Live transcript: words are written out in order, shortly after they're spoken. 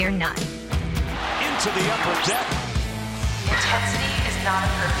to the upper deck. Intensity is not a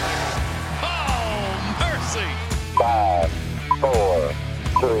curfew. Oh, mercy. 5, 4,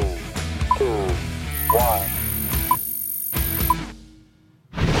 3, 2, 1.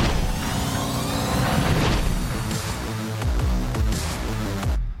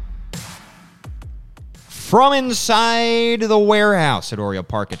 From inside the warehouse at Oriole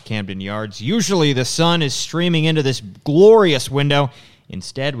Park at Camden Yards, usually the sun is streaming into this glorious window.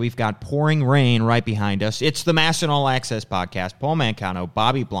 Instead, we've got pouring rain right behind us. It's the Mass and All Access podcast. Paul Mancano,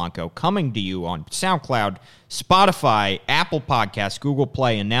 Bobby Blanco, coming to you on SoundCloud, Spotify, Apple Podcasts, Google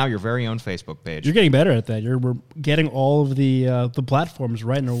Play, and now your very own Facebook page. You're getting better at that. We're getting all of the platforms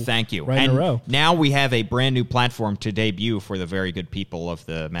right in a Thank you. in a row. Now we have a brand new platform to debut for the very good people of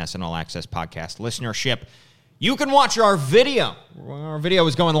the Mass and All Access podcast listenership. You can watch our video. Our video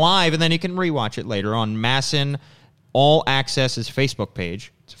is going live, and then you can rewatch it later on Masson All Access's Facebook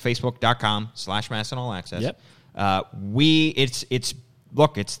page. It's facebook.com/Masson All Access. Yep.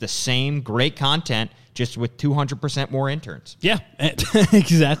 It's the same great content, just with 200% more interns. Yeah,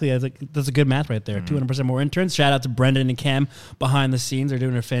 exactly. That's a good math right there. 200% more interns. Shout out to Brendan and Cam behind the scenes. They're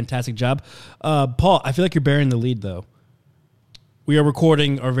doing a fantastic job. Paul, I feel like you're bearing the lead, though. We are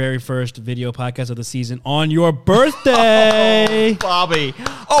recording our very first video podcast of the season on your birthday. Oh, Bobby.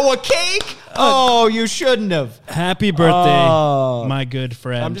 Oh, a cake? Oh, you shouldn't have. Happy birthday, my good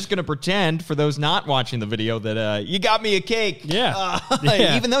friend. I'm just going to pretend, for those not watching the video, that you got me a cake. Yeah.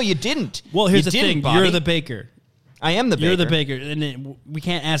 Even though you didn't. Well, here's You the didn't, thing. Bobby. You're the baker. I am the baker. You're the baker. And we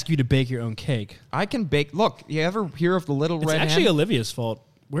can't ask you to bake your own cake. I can bake. Look, you ever hear of the Little It's Red actually Hen? Olivia's fault.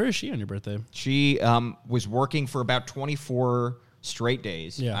 Where is she on your birthday? She was working for about 24 straight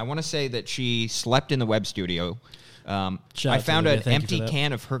days. Yeah. I want to say that she slept in the web studio. Shout I out to found Olivia. an Thank you empty for that.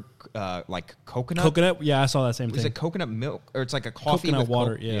 can of her coconut. Coconut? Yeah, I saw that same Is thing. it coconut milk? Or it's like a coffee Coconut with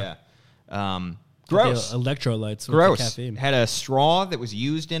water, yeah. Gross. Gross. Electrolytes. With Gross. The caffeine. Had a straw that was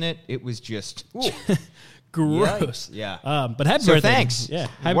used in it. It was just ooh. Gross. Yikes. Yeah. But happy So birthday. thanks. Yeah.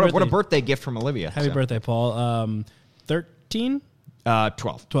 Happy What birthday. a birthday gift from Olivia. Happy birthday, Paul. 13?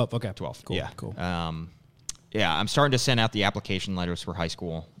 12. 12. Okay. 12. Cool. Yeah. Cool. Yeah, I'm starting to send out the application letters for high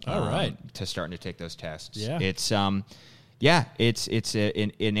school. All right. To starting to take those tests. Yeah. It's it's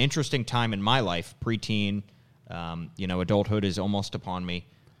an interesting time in my life, preteen. Adulthood is almost upon me.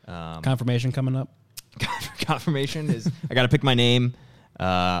 Confirmation coming up. Confirmation is I got to pick my name.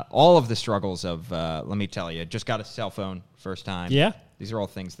 All of the struggles of let me tell you, just got a cell phone first time. Yeah. These are all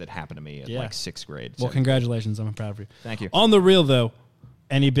things that happened to me in like 6th grade. Well, 7th congratulations. I'm proud of you. Thank you. On the real, though,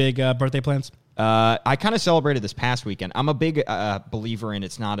 any big birthday plans? I kind of celebrated this past weekend. I'm a big believer in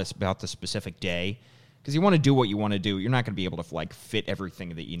it's not about the specific day because you want to do what you want to do. You're not going to be able to fit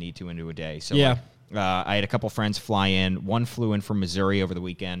everything that you need to into a day. So Yeah. I had a couple friends fly in. One flew in from Missouri over the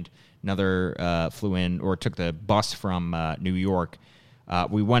weekend. Another flew in or took the bus from New York.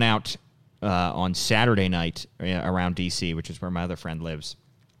 We went out on Saturday night around D.C., which is where my other friend lives.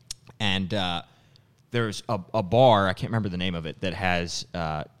 And there's a bar, I can't remember the name of it, that has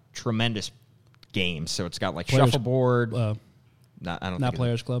tremendous games. So it's got shuffleboard. I don't Not think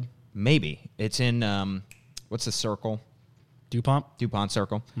Players Club. Maybe. It's in, what's the circle? DuPont.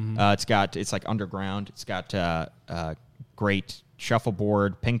 Circle. Mm-hmm. It's like underground. It's got great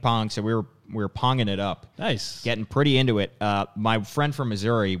shuffleboard, ping pong. So we were ponging it up. Nice. Getting pretty into it. My friend from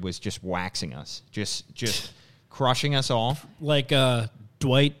Missouri was just waxing us, just crushing us all. Like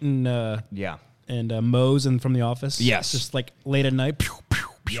Dwight and Yeah. Mose and from The Office. Yes. Just like late at night. Pew, pew,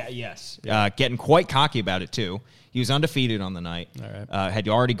 pew. Yeah, yes. Getting quite cocky about it, too. He was undefeated on the night. All right. Had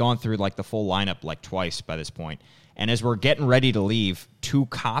already gone through the full lineup twice by this point. And as we're getting ready to leave, 2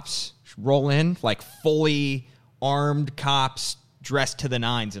 cops roll in, fully armed cops dressed to the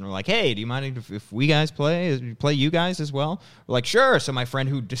nines. And we're like, hey, do you mind if we guys play you guys as well? We're like, sure. So my friend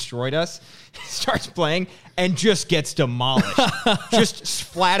who destroyed us starts playing and just gets demolished. Just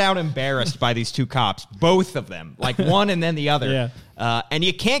flat out embarrassed by these 2 cops, both of them, one and then the other. Yeah. And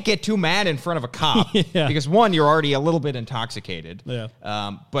you can't get too mad in front of a cop Yeah. because, one, you're already a little bit intoxicated. Yeah.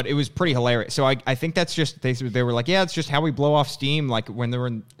 But it was pretty hilarious. So I think that's just, they were like, yeah, it's just how we blow off steam, when they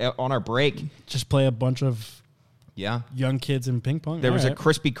were on our break. Just play a bunch of Yeah. young kids in ping pong. There All was a right.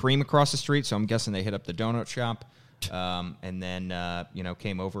 Krispy Kreme across the street, so I'm guessing they hit up the donut shop. And then,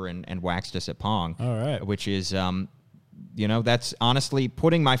 came over and waxed us at Pong. All right. Which is, that's honestly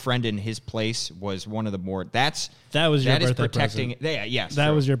putting my friend in his place was one of the more, that was your is birthday protecting. present. Yeah, yes. That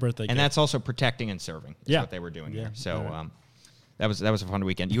true. was your birthday And gift. that's also protecting and serving. That's Yeah. what they were doing Yeah. here. So, All right. that was a fun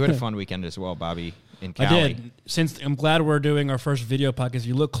weekend. You had a fun weekend as well, Bobby. in I Cali. did. Since I'm glad we're doing our first video podcast,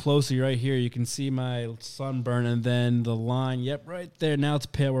 you look closely right here, you can see my sunburn and then the line. Yep, right there. Now it's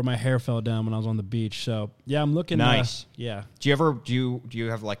pale where my hair fell down when I was on the beach. So yeah, I'm looking Nice. Yeah. Do you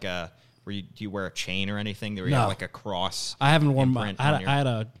have like a do you wear a chain or anything? Where you No. have like a cross? I haven't worn my. imprint I on had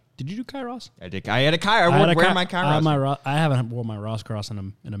your- a. Did you do Kairos? I had a Kai. I would wear my Kairos. I haven't worn my Ross Cross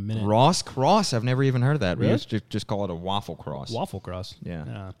in a minute. Ross Cross. I've never even heard of that. We Really? used to just call it a waffle cross. Waffle Cross.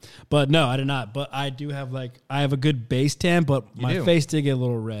 Yeah. But no, I did not. But I do have I have a good base tan, but my do. face did get a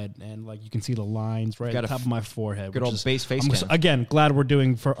little red, and you can see the lines right got at the a top of my forehead. good which old is- base face I'm tan. Again, glad we're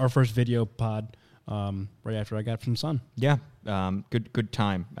doing for our first video pod right after I got some sun. Yeah, good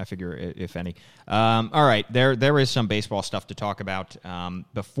time, I figure, if any. All right, there is some baseball stuff to talk about.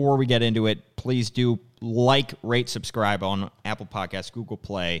 Before we get into it, please do like, rate, subscribe on Apple Podcasts, Google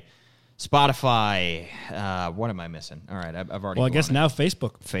Play, Spotify. What am I missing? All right, I've already. Well, I gone guess it. now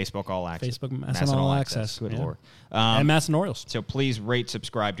Facebook. Facebook All Access. Facebook Masson All Access. Good Yeah. Lord. And Masson Orioles. So please rate,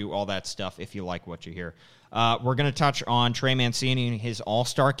 subscribe, do all that stuff if you like what you hear. We're going to touch on Trey Mancini and his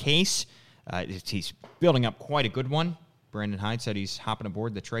All-Star case. He's building up quite a good one. Brandon Hyde said he's hopping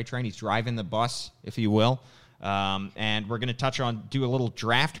aboard the Trey train. He's driving the bus, if you will. And we're going to do a little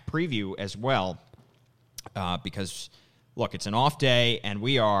draft preview as well. Because, look, it's an off day, and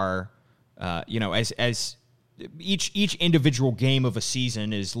we are, as each individual game of a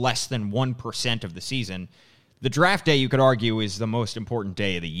season is less than 1% of the season. The draft day, you could argue, is the most important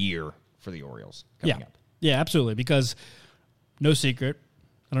day of the year for the Orioles coming up. Yeah, absolutely. Because no secret,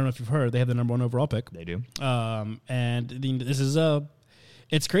 I don't know if you've heard, they have the number 1 overall pick. They do. And this is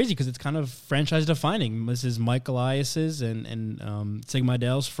it's crazy because it's kind of franchise defining. This is Mike Elias's and Sigma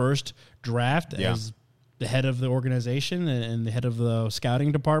Dell's first draft as the head of the organization and the head of the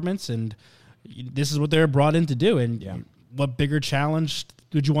scouting departments, and this is what they're brought in to do. And what bigger challenge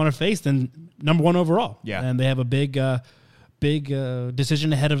would you want to face than number 1 overall? Yeah. And they have a big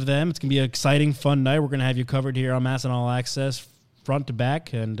decision ahead of them. It's gonna be an exciting, fun night. We're gonna have you covered here on Masson All Access, front to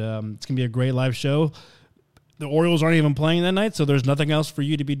back, and it's gonna be a great live show. The Orioles aren't even playing that night, so there's nothing else for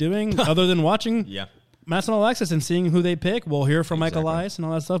you to be doing other than watching Masson All Access and seeing who they pick. We'll hear from Mike Elias and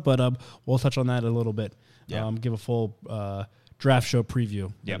all that stuff, but we'll touch on that a little bit. Yeah. Give a full draft show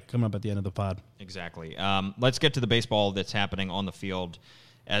preview coming up at the end of the pod. Exactly. Let's get to the baseball that's happening on the field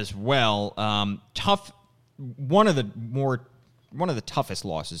as well. One of the toughest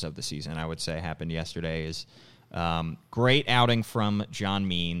losses of the season, I would say, happened yesterday. Is great outing from John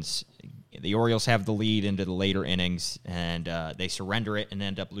Means. The Orioles have the lead into the later innings, and they surrender it and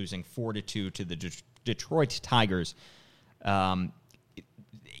end up losing 4-2 to the Detroit Tigers.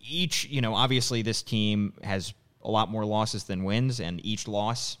 Obviously this team has a lot more losses than wins, and each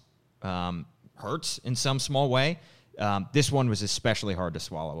loss hurts in some small way. This one was especially hard to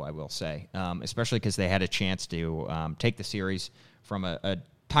swallow, I will say, especially because they had a chance to take the series from a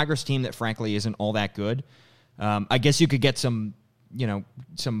Tigers team that, frankly, isn't all that good. I guess you could get some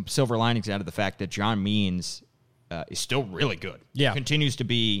silver linings out of the fact that John Means is still really good. Yeah. Continues to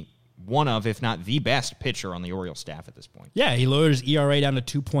be one of, if not the best pitcher on the Orioles staff at this point. Yeah, he lowered his ERA down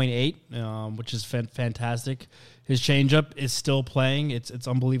to 2.8, which is fantastic. His changeup is still playing. It's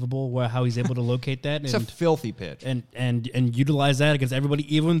unbelievable how he's able to locate that. It's a filthy pitch. And utilize that against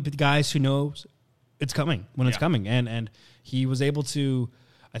everybody, even the guys who knows it's coming when it's coming. And he was able to,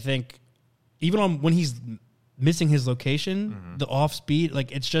 I think, even when he's missing his location, the off speed,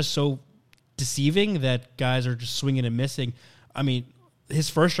 it's just so deceiving that guys are just swinging and missing. I mean, his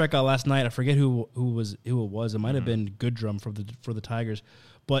first strikeout last night, I forget who it was. It might have been Goodrum for the Tigers,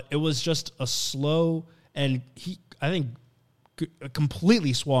 but it was just a slow, and I think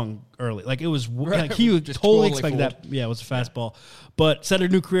completely swung early. It was he was Just totally totally expecting fooled. that. Yeah, it was a fastball, but set a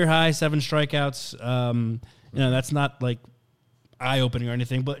new career high, 7 strikeouts. That's not eye-opening or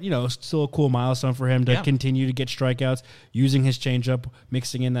anything, but still a cool milestone for him to continue to get strikeouts using his changeup,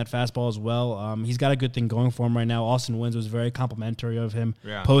 mixing in that fastball as well. He's got a good thing going for him right now. Austin Wynns was very complimentary of him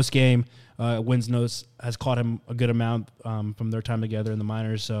post game. Wynns knows has caught him a good amount from their time together in the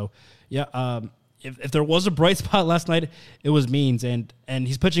minors. So if there was a bright spot last night, it was Means, and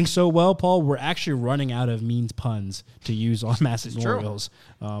he's pitching so well, Paul. We're actually running out of Means puns to use on Masson Orioles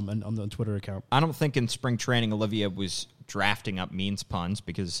and on the Twitter account. I don't think in spring training Olivia was drafting up Means puns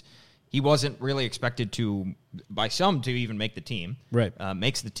because he wasn't really expected to, by some, to even make the team. Right.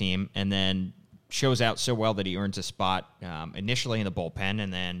 Makes the team and then shows out so well that he earns a spot initially in the bullpen,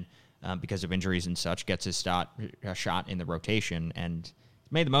 and then because of injuries and such, gets his shot in the rotation and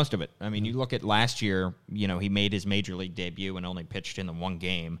made the most of it. I mean, you look at last year, he made his major league debut and only pitched in the one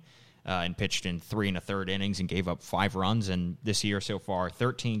game. and pitched in 3 1/3 innings and gave up 5 runs. And this year so far,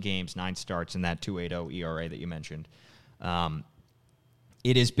 13 games, 9 starts, and that 2.80 ERA that you mentioned.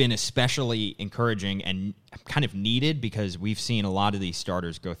 It has been especially encouraging and kind of needed because we've seen a lot of these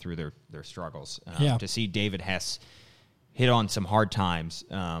starters go through their struggles. To see David Hess hit on some hard times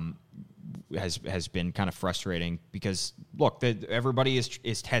has been kind of frustrating because, look, everybody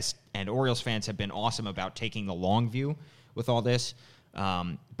is Hess, and Orioles fans have been awesome about taking the long view with all this.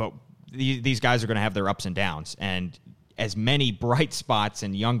 But these guys are going to have their ups and downs, and as many bright spots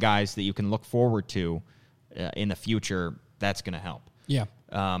and young guys that you can look forward to in the future, that's going to help. Yeah.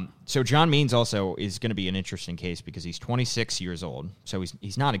 So John Means also is going to be an interesting case because he's 26 years old, so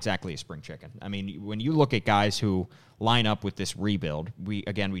he's not exactly a spring chicken. I mean, when you look at guys who line up with this rebuild, we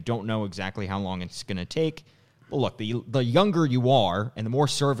don't know exactly how long it's going to take. But look, the younger you are and the more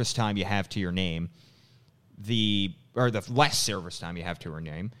service time you have to your name, the less service time you have to your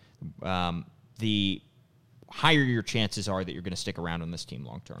name, the higher your chances are that you're going to stick around on this team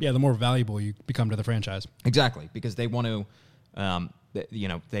long term. Yeah, the more valuable you become to the franchise. Exactly, because they want to.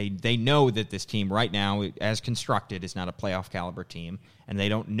 They know that this team right now, as constructed, is not a playoff caliber team, and they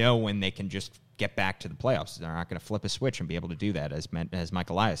don't know when they can just get back to the playoffs. They're not going to flip a switch and be able to do that, as Mike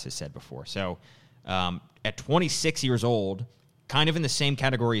Elias has said before. So, at 26 years old, kind of in the same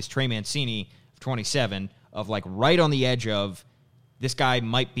category as Trey Mancini, 27, of like right on the edge of this guy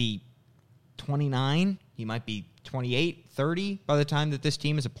might be 29, he might be 28, 30 by the time that this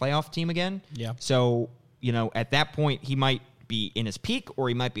team is a playoff team again. Yeah. So, at that point, he might be in his peak, or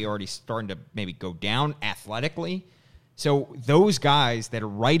he might be already starting to maybe go down athletically. So those guys that are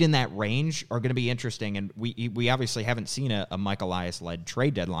right in that range are going to be interesting, and we obviously haven't seen a Mike Elias-led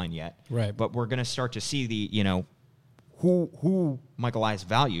trade deadline yet. Right. But we're going to start to see the who Mike Elias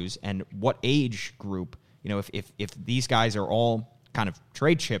values and what age group. If these guys are all kind of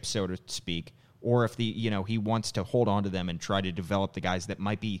trade chips, so to speak, or if he wants to hold on to them and try to develop the guys that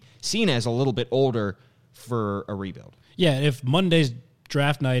might be seen as a little bit older for a rebuild. Yeah, if Monday's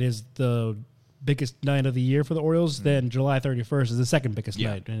draft night is the biggest night of the year for the Orioles, then July 31st is the second biggest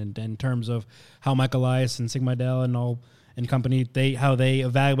night. And in terms of how Mike Elias and Sig Mejdal and company, how they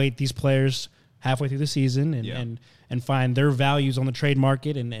evaluate these players halfway through the season and find their values on the trade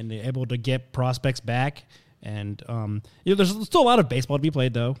market and able to get prospects back. And there's still a lot of baseball to be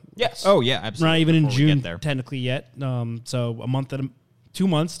played, though. Yes. Oh, yeah, absolutely. We're not even in Before we June get there. technically yet. So 2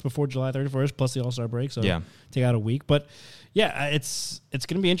 months before July 31st, plus the All-Star break. So take out a week. But, it's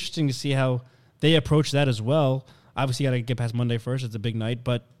going to be interesting to see how they approach that as well. Obviously, you got to get past Monday first. It's a big night.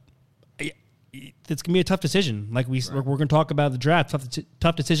 But it's going to be a tough decision. Like we're going to talk about the draft.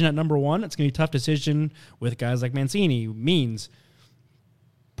 Tough decision at number 1. It's going to be a tough decision with guys like Mancini, Means.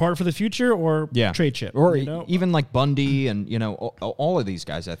 Part for the future or trade chip. Or even like Bundy and, all of these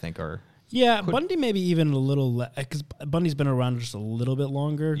guys I think are... Yeah, Bundy maybe even a little because Bundy's been around just a little bit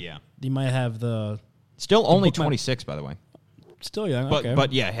longer. Yeah, he might have still only 26 by the way. Still young, but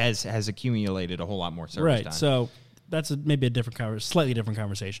okay. has accumulated a whole lot more service time. So that's maybe a slightly different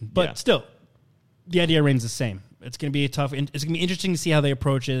conversation. But still, the idea remains the same. It's going to be it's going to be interesting to see how they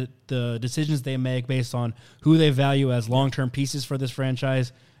approach it, the decisions they make based on who they value as long-term pieces for this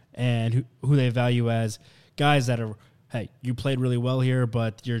franchise, and who they value as guys that are. Hey, you played really well here,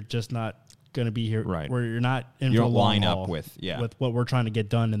 but you're just not going to be here. Right. Where you're not in you for don't a long line haul up with what we're trying to get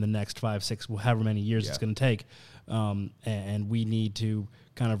done in the next 5, 6, however many years it's going to take. And we need to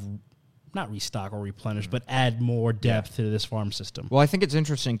kind of not restock or replenish, but add more depth to this farm system. Well, I think it's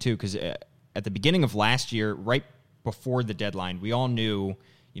interesting, too, because at the beginning of last year, right before the deadline, we all knew,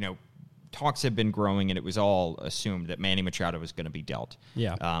 talks had been growing, and it was all assumed that Manny Machado was going to be dealt.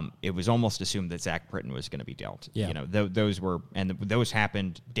 Yeah. It was almost assumed that Zach Britton was going to be dealt. Yeah. Those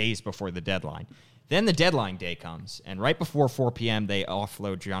happened days before the deadline. Then the deadline day comes, and right before 4 p.m., they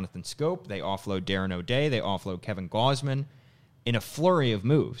offload Jonathan Scope, they offload Darren O'Day, they offload Kevin Gausman in a flurry of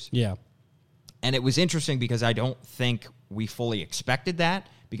moves. Yeah. And it was interesting because I don't think we fully expected that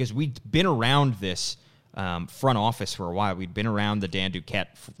because we'd been around this front office for a while. We'd been around the Dan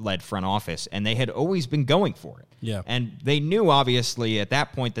Duquette-led front office, and they had always been going for it. Yeah. And they knew, obviously, at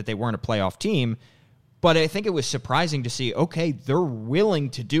that point that they weren't a playoff team, but I think it was surprising to see, okay, they're willing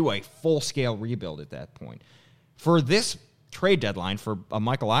to do a full-scale rebuild at that point. For this trade deadline, for a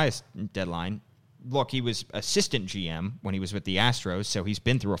Mike Elias deadline, look, he was assistant GM when he was with the Astros, so he's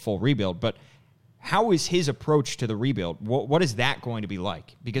been through a full rebuild, but how is his approach to the rebuild? What is that going to be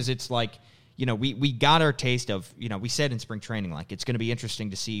like? Because it's like, we got our taste of, we said in spring training, like, it's going to be interesting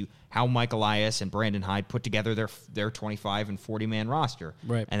to see how Mike Elias and Brandon Hyde put together their 25 and 40-man roster.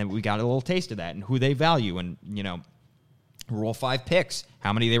 Right. And then we got a little taste of that and who they value. And, Rule 5 picks,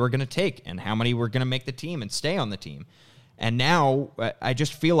 how many they were going to take and how many were going to make the team and stay on the team. And now I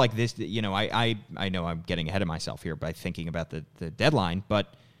just feel like this, I know I'm getting ahead of myself here by thinking about the deadline,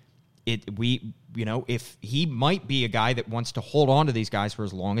 but if he might be a guy that wants to hold on to these guys for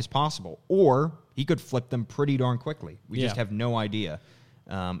as long as possible, or he could flip them pretty darn quickly. We just have no idea.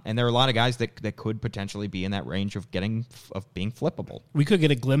 And there are a lot of guys that could potentially be in that range of being flippable. We could get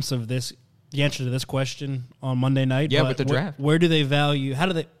a glimpse of the answer to this question on Monday night. Yeah, with the draft. Where do they value?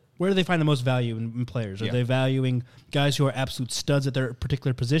 Where do they find the most value in players? Are they valuing guys who are absolute studs at their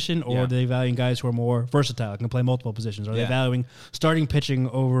particular position, or are they valuing guys who are more versatile, can play multiple positions? Are they valuing starting pitching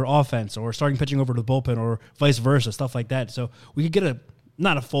over offense, or starting pitching over the bullpen, or vice versa, stuff like that? So we could get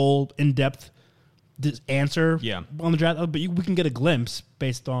not a full, in-depth answer on the draft, but we can get a glimpse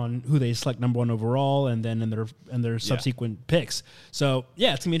based on who they select number 1 overall, and then in their subsequent picks. So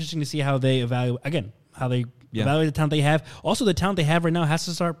it's gonna be interesting to see how they evaluate evaluate the talent they have. Also, the talent they have right now has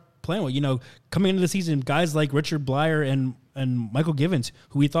to start playing well. Coming into the season, guys like Richard Blyer and Michael Givens,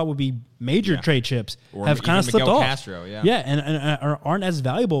 who we thought would be major trade chips, have kind of slipped off. Castro, and aren't as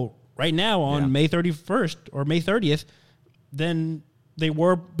valuable right now on May 31st or May 30th than they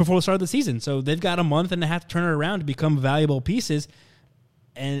were before the start of the season. So they've got a month and a half to turn it around to become valuable pieces,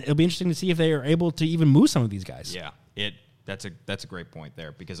 and it'll be interesting to see if they are able to even move some of these guys. Yeah, that's a great point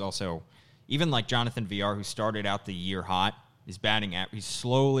there, because also even like Jonathan Villar, who started out the year hot, he's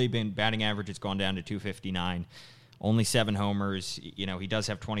slowly been batting average. It's gone down to 259, only 7 homers. He does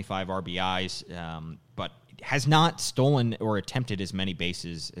have 25 RBIs, but has not stolen or attempted as many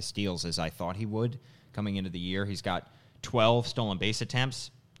steals as I thought he would coming into the year. He's got 12 stolen base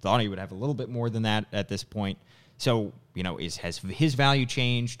attempts. Thought he would have a little bit more than that at this point. So, has his value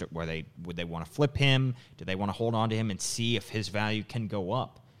changed? Would they want to flip him? Do they want to hold on to him and see if his value can go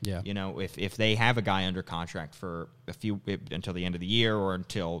up? Yeah. If they have a guy under contract for until the end of the year, or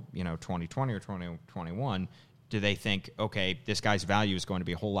until 2020 or 2021, do they think, okay, this guy's value is going to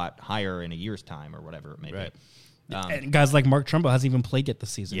be a whole lot higher in a year's time, or whatever it may be? And guys like Mark Trumbo hasn't even played yet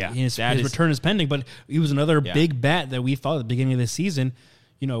this season. Yeah, his return is pending, but he was another big bat that we thought at the beginning of the season.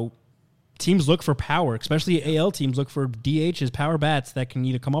 Teams look for power, especially AL teams look for DHs, power bats that can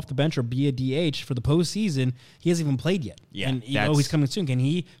either come off the bench or be a DH for the postseason. He hasn't even played yet. Yeah, and he's coming soon. Can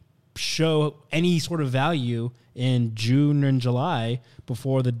he show any sort of value in June and July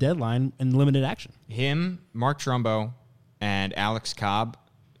before the deadline in limited action? Him, Mark Trumbo, and Alex Cobb,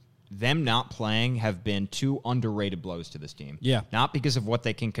 them not playing have been 2 underrated blows to this team. Yeah. Not because of what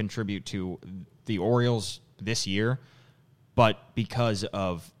they can contribute to the Orioles this year, but because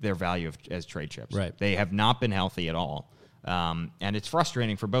of their value as trade chips. Right. They have not been healthy at all. And it's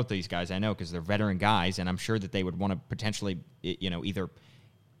frustrating for both these guys, I know, because they're veteran guys, and I'm sure that they would want to potentially, either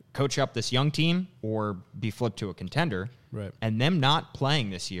coach up this young team or be flipped to a contender. Right. And them not playing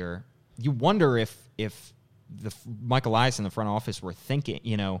this year, you wonder if Michael Elias in the front office were thinking,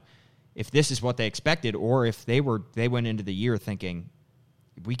 if this is what they expected, or if they went into the year thinking,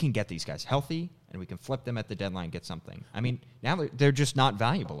 we can get these guys healthy and we can flip them at the deadline and get something. I mean, now they're just not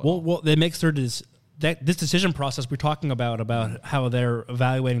valuable at all. Well, that makes this decision process we're talking about how they're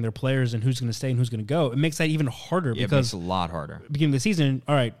evaluating their players and who's going to stay and who's going to go. It makes that even harder It because makes it a lot harder. Beginning of the season,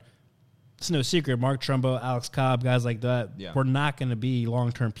 all right, it's no secret. Mark Trumbo, Alex Cobb, guys like that, we're not going to be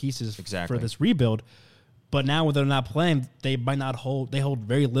long-term pieces for this rebuild. But now when they're not playing, they might not hold. They hold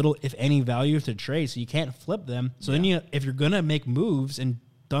very little, if any, value to trade. So you can't flip them. So then if you're going to make moves and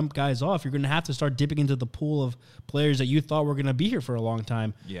dump guys off, you're going to have to start dipping into the pool of players that you thought were going to be here for a long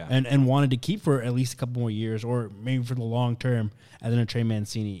time and wanted to keep for at least a couple more years, or maybe for the long term, as in a Trey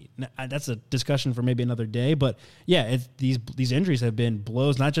Mancini. Now, that's a discussion for maybe another day. But these injuries have been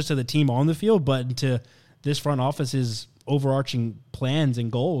blows, not just to the team on the field, but to this front office's overarching plans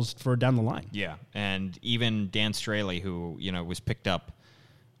and goals for down the line. Yeah, and even Dan Straley, who was picked up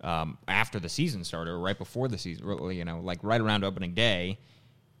after the season started, or right before the season, like right around opening day.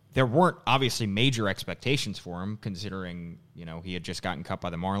 There weren't obviously major expectations for him, considering he had just gotten cut by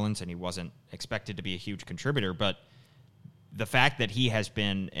the Marlins and he wasn't expected to be a huge contributor. But the fact that he has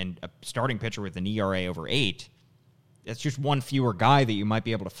been a starting pitcher with an ERA over 8, that's just one fewer guy that you might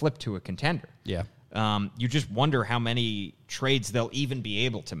be able to flip to a contender. Yeah. You just wonder how many trades they'll even be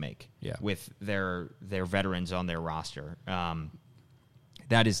able to make with their veterans on their roster.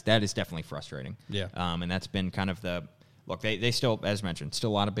 That is definitely frustrating. Yeah. And that's been kind of the look. They still, as mentioned,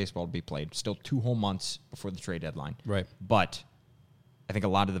 still a lot of baseball to be played. Still 2 whole months before the trade deadline. Right. But I think a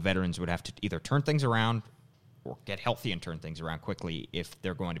lot of the veterans would have to either turn things around or get healthy and turn things around quickly if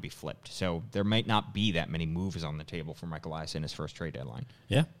they're going to be flipped. So there might not be that many moves on the table for Michael Elias in his first trade deadline.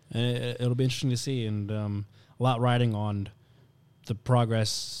 Yeah, it'll be interesting to see, and a lot riding on the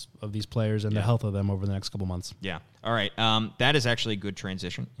progress of these players and the health of them over the next couple months. Yeah. All right. That is actually a good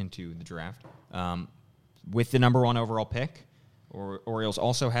transition into the draft. With the number 1 overall pick, Orioles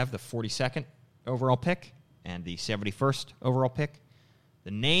also have the 42nd overall pick and the 71st overall pick.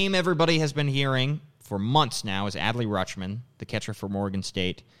 The name everybody has been hearing for months now is Adley Rutschman, the catcher from Oregon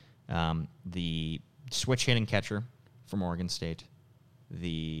State, the switch-hitting catcher from Oregon State,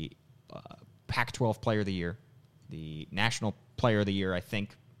 the Pac-12 Player of the Year, the National Player of the Year, I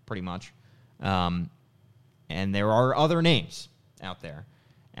think, pretty much. And there are other names out there.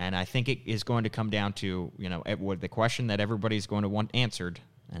 And I think it is going to come down to, the question that everybody's going to want answered,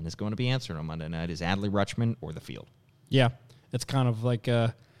 and is going to be answered on Monday night, is Adley Rutschman or the field? Yeah, it's kind of like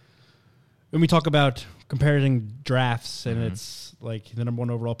when we talk about comparing drafts, and it's like the number 1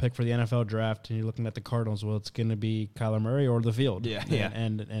 overall pick for the NFL draft, and you're looking at the Cardinals, well, it's going to be Kyler Murray or the field. Yeah.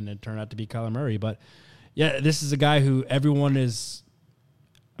 And it turned out to be Kyler Murray. But, yeah, this is a guy who everyone is –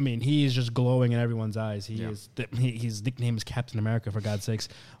 I mean, he is just glowing in everyone's eyes. His nickname is Captain America, for God's sakes.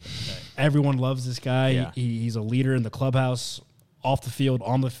 Everyone loves this guy. Yeah. He's a leader in the clubhouse, off the field,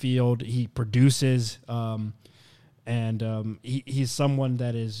 on the field. He produces, he's someone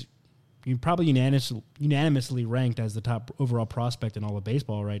that is probably unanimously ranked as the top overall prospect in all of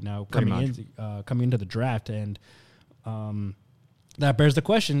baseball right now, coming into the draft. And that bears the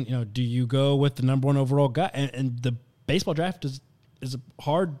question, do you go with the number 1 overall guy? And the baseball draft is a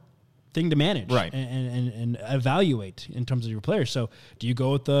hard thing to manage, right, and evaluate in terms of your players. So do you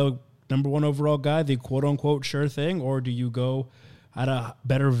go with the number 1 overall guy, the quote-unquote sure thing, or do you go at a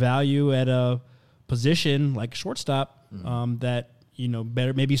better value at a position like shortstop that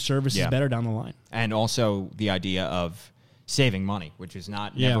maybe services better down the line? And also the idea of saving money, which is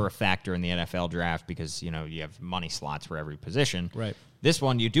never a factor in the NFL draft because, you have money slots for every position. Right. This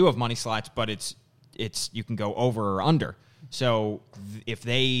one, you do have money slots, but it's you can go over or under. So if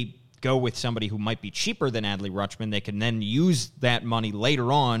they go with somebody who might be cheaper than Adley Rutschman, they can then use that money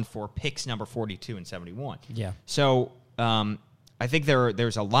later on for picks number 42 and 71. Yeah. So I think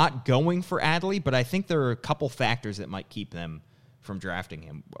there's a lot going for Adley, but I think there are a couple factors that might keep them from drafting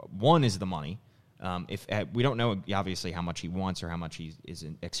him. One is the money. If we don't know obviously how much he wants or how much he is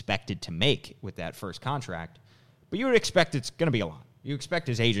expected to make with that first contract, but you would expect it's going to be a lot. You expect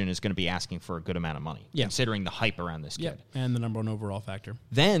his agent is going to be asking for a good amount of money, considering the hype around this kid. And the number 1 overall factor.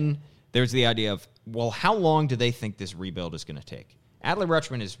 Then there's the idea of, well, how long do they think this rebuild is going to take? Adley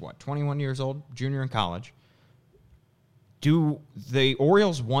Rutschman is, 21 years old, junior in college. Do the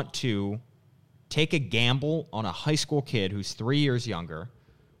Orioles want to take a gamble on a high school kid who's 3 years younger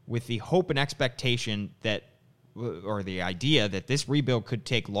with the hope and expectation that, or the idea that this rebuild could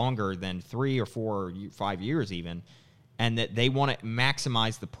take longer than 3 or 4 or 5 years even, and that they want to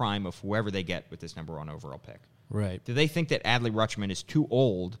maximize the prime of whoever they get with this number 1 overall pick? Right. Do they think that Adley Rutschman is too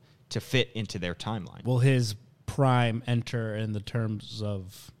old to fit into their timeline? Will his prime enter in the terms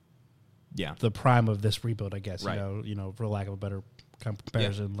of the prime of this rebuild, I guess, right. For lack of a better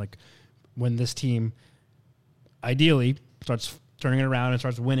comparison, like when this team ideally starts turning it around and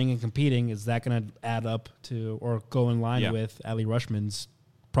starts winning and competing, is that going to add up to or go in line with Adley Rutschman's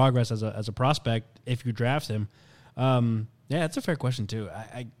progress as a prospect if you draft him? That's a fair question too.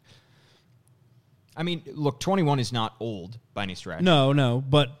 I mean, look, 21 is not old by any stretch. No,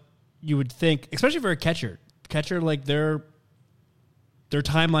 but you would think, especially for a catcher, like their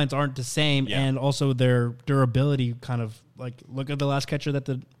timelines aren't the same, and also their durability kind of like look at the last catcher that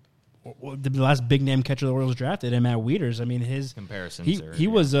the last big name catcher the Orioles drafted, and Matt Wieters. I mean, his comparisons. He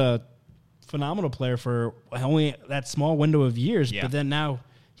was a phenomenal player for only that small window of years, but then now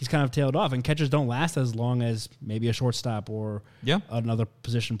he's kind of tailed off, and catchers don't last as long as maybe a shortstop or another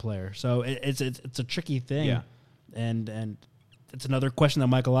position player. So it's a tricky thing, and it's another question that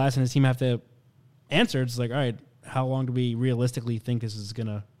Michael Elias and his team have to answer. It's like, all right, how long do we realistically think this is going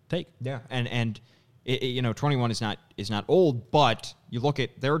to take? Yeah, and 21 is not old, but you look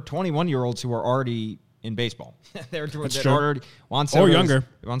at there are 21-year-olds who are already in baseball. They're already Juan Soto or younger.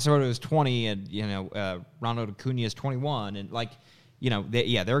 Juan Soto is 20, and Ronald Acuna is 21, and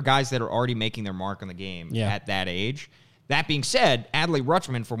there are guys that are already making their mark on the game at that age. That being said, Adley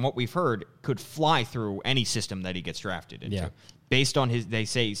Rutschman, from what we've heard, could fly through any system that he gets drafted into. Yeah. Based on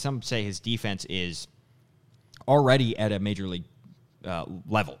some say his defense is already at a major league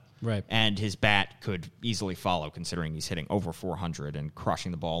level. Right. And his bat could easily follow, considering he's hitting over 400 and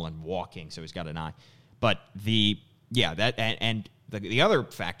crushing the ball and walking, so he's got an eye. But the other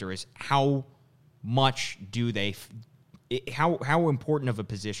factor is how much do they how important of a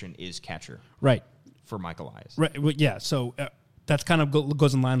position is catcher? Right. For Michael Elias. Right. Well, yeah. So that's kind of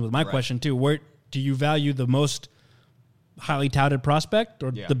goes in line with my question too. Where do you value the most highly touted prospect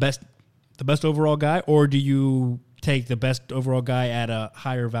or Yeah. the best overall guy, or do you take the best overall guy at a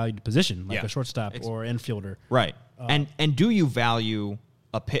higher valued position, like Yeah. a shortstop or infielder? Right. And do you value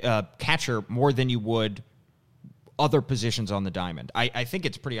a catcher more than you would other positions on the diamond? I think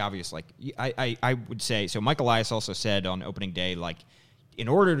it's pretty obvious. Like, I would say, so Mike Elias also said on opening day, like, in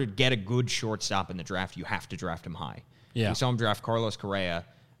order to get a good shortstop in the draft, you have to draft him high. Yeah. We saw him draft Carlos Correa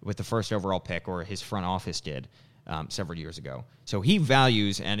with the first overall pick, or his front office did several years ago. So he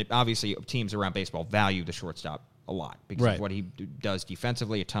values, and obviously teams around baseball value the shortstop a lot because Right. of what he does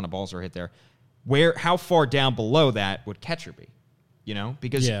defensively. A ton of balls are hit there. How far down below that would catcher be? You know,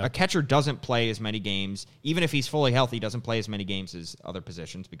 because Yeah. a catcher doesn't play as many games, even if he's fully healthy, doesn't play as many games as other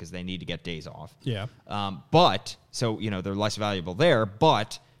positions because they need to get days off. Yeah. But they're less valuable there,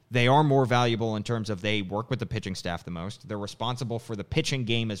 but they are more valuable in terms of they work with the pitching staff the most. They're responsible for the pitching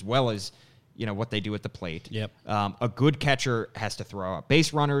game as well as, what they do at the plate. Yep. A good catcher has to throw out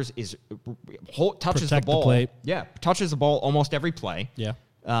base runners, touches Protect the the ball. plate. Yeah, touches the ball almost every play. Yeah.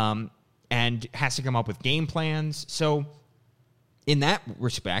 And has to come up with game plans. So in that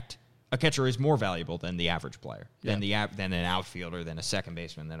respect, a catcher is more valuable than the average player, than an outfielder, than a second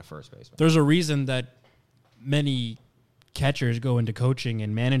baseman, than a first baseman. There's a reason that many catchers go into coaching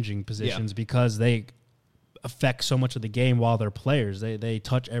and managing positions because they affect so much of the game while they're players. They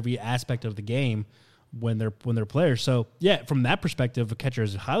touch every aspect of the game when they're players. So yeah, from that perspective, a catcher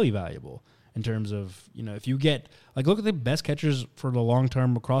is highly valuable in terms of, if you get, like, look at the best catchers for the long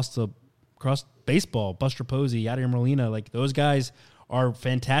term across baseball, Buster Posey, Yadier Molina, like those guys are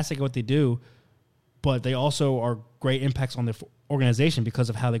fantastic at what they do, but they also are great impacts on the organization because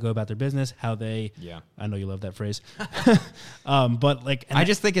of how they go about their business, how they, I know you love that phrase, but like, I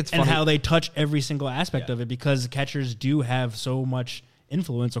just think it's and funny. how they touch every single aspect of it, because catchers do have so much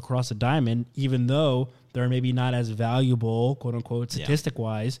influence across the diamond, even though they're maybe not as valuable, quote unquote, statistic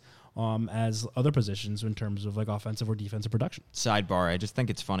wise, as other positions in terms of like offensive or defensive production. Sidebar, I just think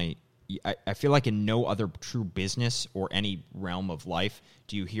it's funny. I feel like in no other true business or any realm of life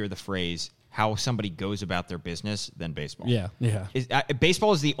do you hear the phrase how somebody goes about their business than baseball. Yeah.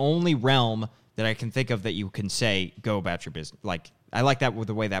 Baseball is the only realm that I can think of that you can say, go about your business. Like, I like that with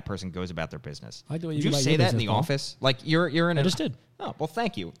the way that person goes about their business. I like the way Did you you go about say your that in business, the Paul. office? Like, you're in I just did. Oh, well,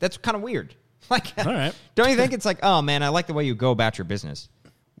 thank you. That's kind of weird. Like, All right. Don't you think it's like, oh, man, I like the way you go about your business.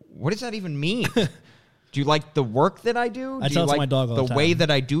 What does that even mean? Do you like the work that I do? I Do tell you it to like my dog all the the way time.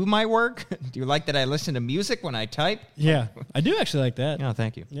 that I do my work? Do you like that I listen to music when I type? Yeah. I do actually like that. No,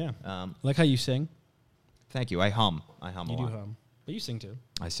 thank you. Yeah. Like how you sing. Thank you. I hum You a do lot. hum. But you sing too.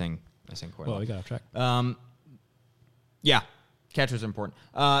 I sing quite a Well, lot. we got off track. Yeah, catcher's important.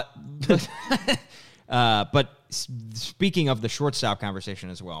 But speaking of the shortstop conversation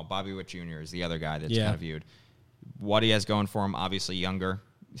as well, Bobby Witt Jr. is the other guy that's kind of viewed. What he has going for him, obviously younger.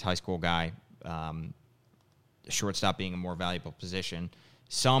 He's a high school guy. Shortstop being a more valuable position.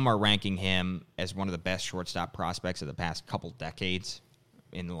 Some are ranking him as one of the best shortstop prospects of the past couple decades,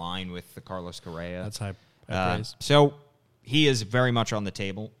 in line with the Carlos Correa. That's high praise. So he is very much on the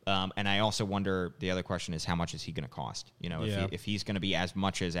table. And I also wonder, the other question is, how much is he going to cost? If he's going to be as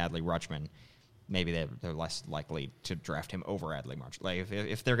much as Adley Rutschman, maybe they're less likely to draft him over Adley Rutschman. Like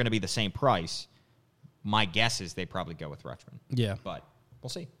if they're going to be the same price, my guess is they probably go with Rutschman. Yeah. But we'll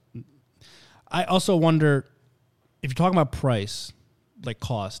see. I also wonder, if you're talking about price, like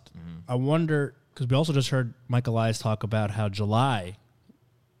cost, I wonder, because we also just heard Mike Elias talk about how July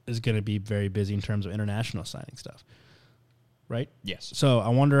is going to be very busy in terms of international signing stuff, right? Yes. So I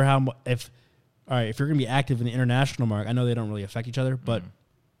wonder if you're going to be active in the international market, I know they don't really affect each other, but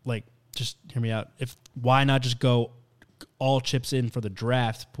like, just hear me out. Why not just go all chips in for the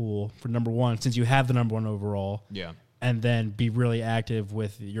draft pool for number one, since you have the number one overall? Yeah. And then be really active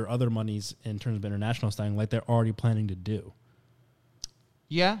with your other monies in terms of international signing, like they're already planning to do.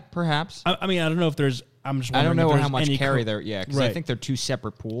 Yeah, perhaps. I mean, I don't know if there's. I'm just. I don't wondering if know there's how much any carry there. Yeah, because I Right. think they're two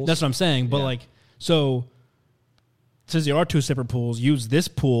separate pools. That's what I'm saying. But Yeah. like, so since there are two separate pools, use this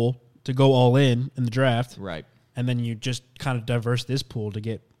pool to go all in the draft, Right. and then you just kind of diverse this pool to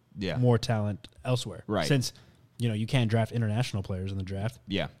get Yeah. more talent elsewhere. Right. Since you can't draft international players in the draft.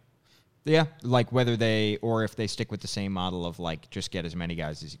 Yeah. Yeah, like whether if they stick with the same model of like just get as many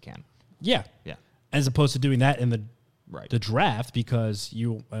guys as you can. Yeah. Yeah. As opposed to doing that in the Right. the draft, because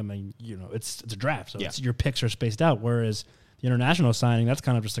it's a draft, so Yeah. your picks are spaced out. Whereas the international signing, that's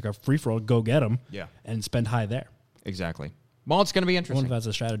kind of just like a free for all, go get them, Yeah. and spend high there. Exactly. Well, it's going to be I wonder interesting. if that's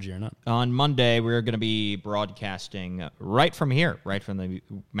a strategy or not. On Monday, we're going to be broadcasting right from here, right from the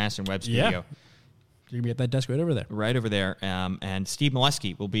Masson Web studio. Yeah. You're going to be at that desk right over there. Right over there. And Steve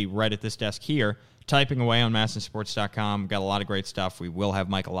Molesky will be right at this desk here, typing away on MASNsports.com. Got a lot of great stuff. We will have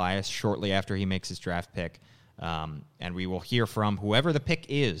Mike Elias shortly after he makes his draft pick. And we will hear from whoever the pick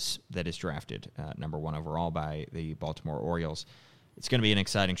is that is drafted, number 1 overall by the Baltimore Orioles. It's going to be an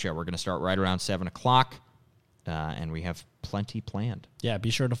exciting show. We're going to start right around 7 o'clock, and we have plenty planned. Yeah,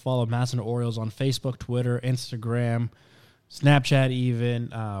 be sure to follow MASN Orioles on Facebook, Twitter, Instagram, Snapchat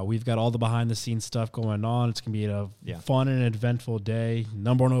even. We've got all the behind-the-scenes stuff going on. It's going to be a fun and eventful day.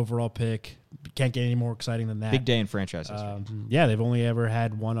 Number 1 overall pick. Can't get any more exciting than that. Big day in franchise history. Yeah, they've only ever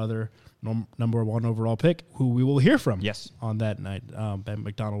had one other number 1 overall pick who we will hear from on that night. Ben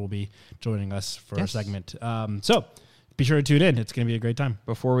McDonald will be joining us for a segment. So be sure to tune in. It's going to be a great time.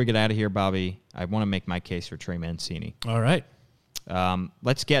 Before we get out of here, Bobby, I want to make my case for Trey Mancini. All right.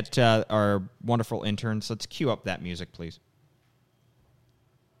 Let's get our wonderful interns. Let's cue up that music, please.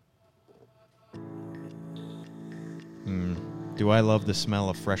 Do I love the smell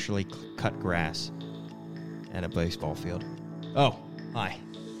of freshly cut grass at a baseball field? Oh, hi.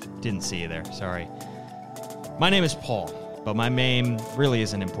 Didn't see you there. Sorry. My name is Paul, but my name really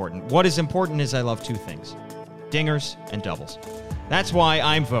isn't important. What is important is I love 2 things: dingers and doubles. That's why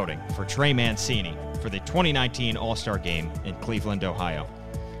I'm voting for Trey Mancini for the 2019 All-Star Game in Cleveland, Ohio.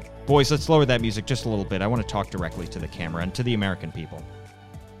 Boys, let's lower that music just a little bit. I want to talk directly to the camera and to the American people.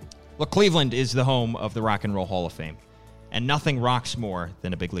 Look, Cleveland is the home of the Rock and Roll Hall of Fame, and nothing rocks more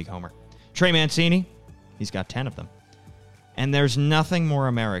than a big league homer. Trey Mancini, he's got 10 of them. And there's nothing more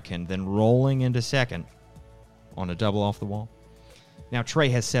American than rolling into second on a double off the wall. Now, Trey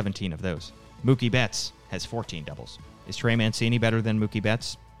has 17 of those. Mookie Betts has 14 doubles. Is Trey Mancini better than Mookie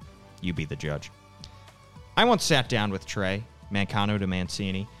Betts? You be the judge. I once sat down with Trey, Mancano to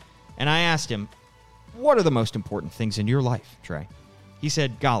Mancini, and I asked him, what are the most important things in your life, Trey? He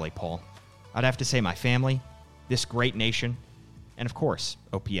said, golly, Paul, I'd have to say my family, this great nation, and of course,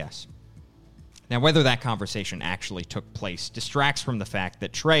 OPS. Now, whether that conversation actually took place distracts from the fact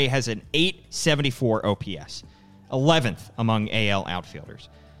that Trey has an 874 OPS, 11th among AL outfielders.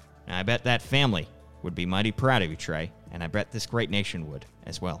 Now, I bet that family would be mighty proud of you, Trey, and I bet this great nation would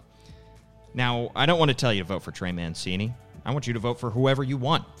as well. Now, I don't want to tell you to vote for Trey Mancini. I want you to vote for whoever you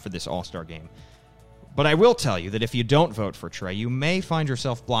want for this All-Star game. But I will tell you that if you don't vote for Trey, you may find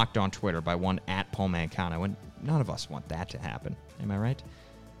yourself blocked on Twitter by one @Paul Mancano, and none of us want that to happen. Am I right?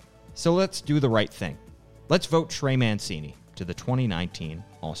 So let's do the right thing. Let's vote Trey Mancini to the 2019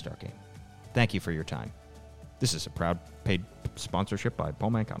 All-Star Game. Thank you for your time. This is a proud paid sponsorship by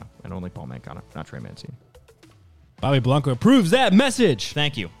Paul Mancano, and only Paul Mancano, not Trey Mancini. Bobby Blanco approves that message.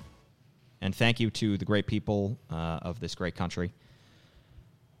 Thank you. And thank you to the great people of this great country.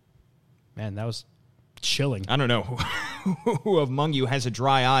 Man, that was chilling. I don't know who among you has a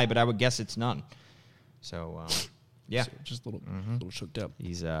dry eye, but I would guess it's none. So, yeah. Just a little shook up.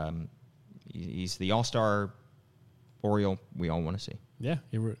 He's the All-Star Oriole we all want to see. Yeah,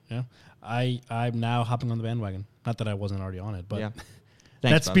 I'm now hopping on the bandwagon. Not that I wasn't already on it, but Yeah. that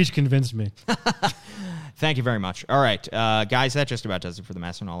Thanks, speech convinced me. Thank you very much. All right, guys, that just about does it for the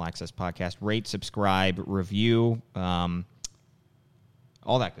MASN All Access podcast. Rate, subscribe, review, all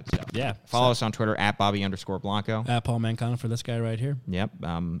that good stuff. Yeah. Follow us on Twitter @Bobby_Blanco. Paul Mancano for this guy right here. Yep.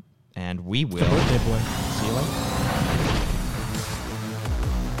 And we will Birthday boy. see you later.